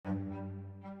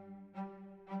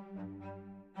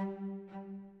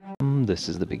This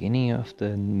is the beginning of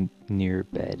the Near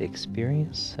Bed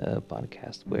Experience, a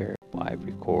podcast where I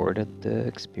recorded the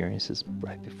experiences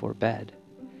right before bed.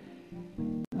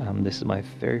 This is my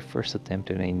very first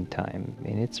attempt at any time,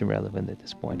 and it's irrelevant at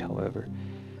this point, however.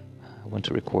 I want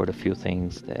to record a few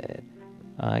things that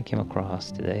I came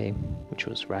across today, which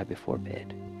was right before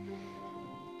bed.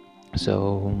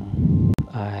 So,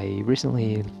 I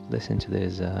recently listened to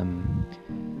this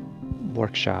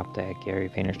workshop that Gary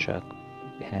Vaynerchuk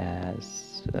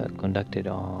has conducted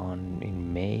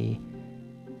in May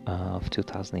of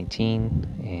 2018,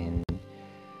 and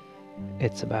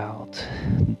it's about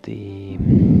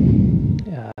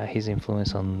his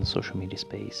influence on the social media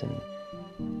space and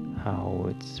how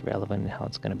it's relevant and how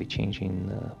it's going to be changing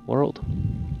the world.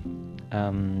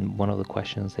 One of the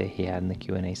questions that he had in the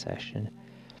Q&A session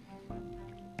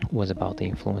was about the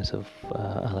influence of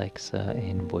Alexa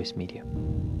in voice media.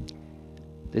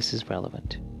 This is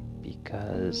relevant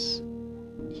because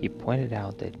he pointed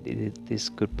out that this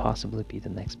could possibly be the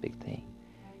next big thing.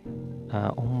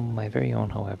 On my very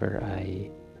own, however, I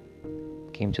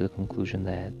came to the conclusion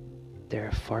that there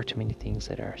are far too many things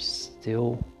that are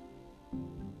still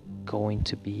going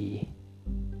to be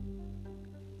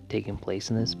taking place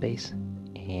in this space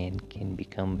and can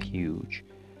become huge.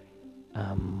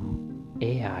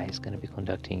 AI is going to be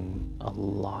conducting a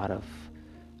lot of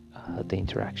the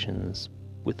interactions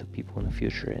with the people in the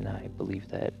future, and I believe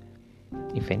that,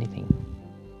 if anything,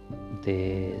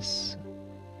 this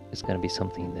is going to be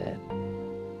something that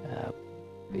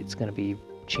it's going to be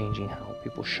changing how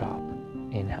people shop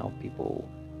and how people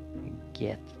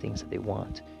get things that they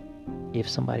want. If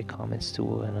somebody comments to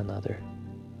one another,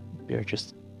 or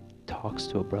just talks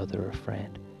to a brother or a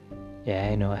friend, yeah,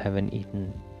 I know I haven't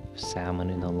eaten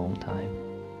salmon in a long time,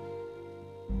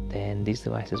 then these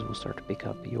devices will start to pick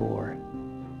up your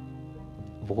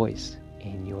voice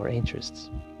and your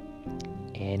interests,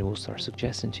 and will start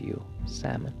suggesting to you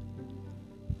salmon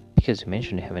because you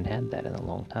mentioned you haven't had that in a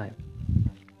long time.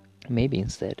 Maybe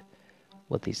instead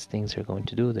what these things are going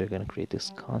to do, they're going to create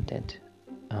this content,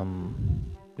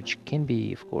 which can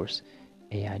be, of course,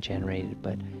 AI generated,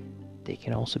 but they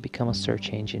can also become a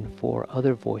search engine for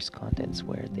other voice contents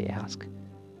where they ask,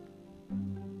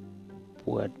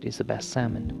 what is the best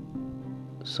salmon?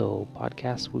 So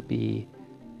podcasts would be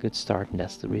a good start, and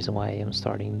that's the reason why I am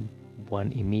starting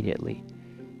one immediately.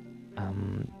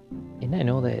 And I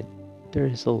know that there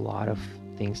is a lot of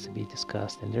things to be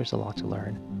discussed, and there's a lot to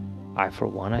learn. For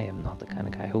one, I am not the kind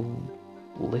of guy who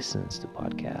listens to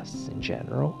podcasts in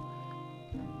general.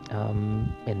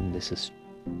 And this is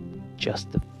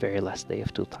just the very last day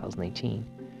of 2018.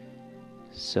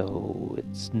 So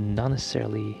it's not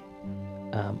necessarily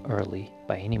early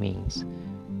by any means.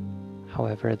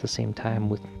 However, at the same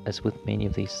time, as with many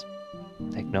of these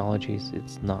technologies,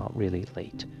 it's not really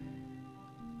late.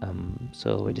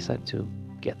 So I decided to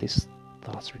get these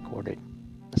thoughts recorded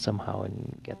somehow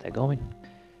and get that going.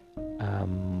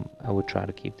 I would try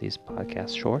to keep these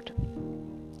podcasts short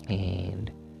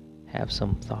and have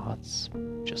some thoughts,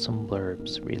 just some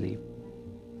blurbs, really,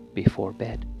 before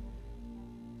bed.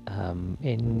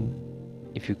 And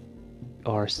if you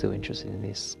are still interested in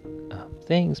these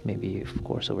things, maybe, of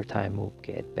course, over time we'll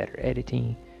get better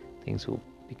editing, things will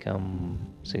become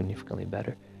significantly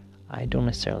better. I don't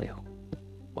necessarily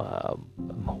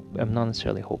I'm not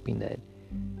necessarily hoping that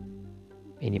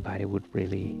anybody would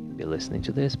really be listening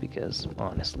to this, because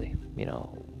honestly,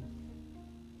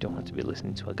 don't want to be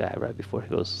listening to a guy right before he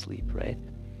goes to sleep, right?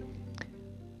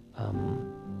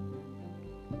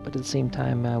 But at the same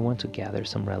time, I want to gather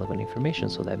some relevant information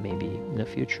so that maybe in the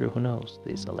future, who knows,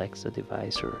 this Alexa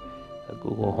device or a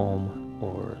Google Home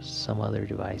or some other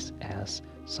device has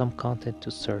some content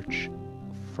to search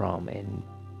from, and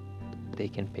they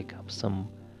can pick up some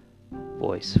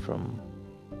voice from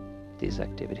this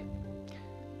activity.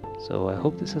 So I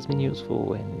hope this has been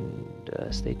useful,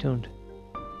 and stay tuned.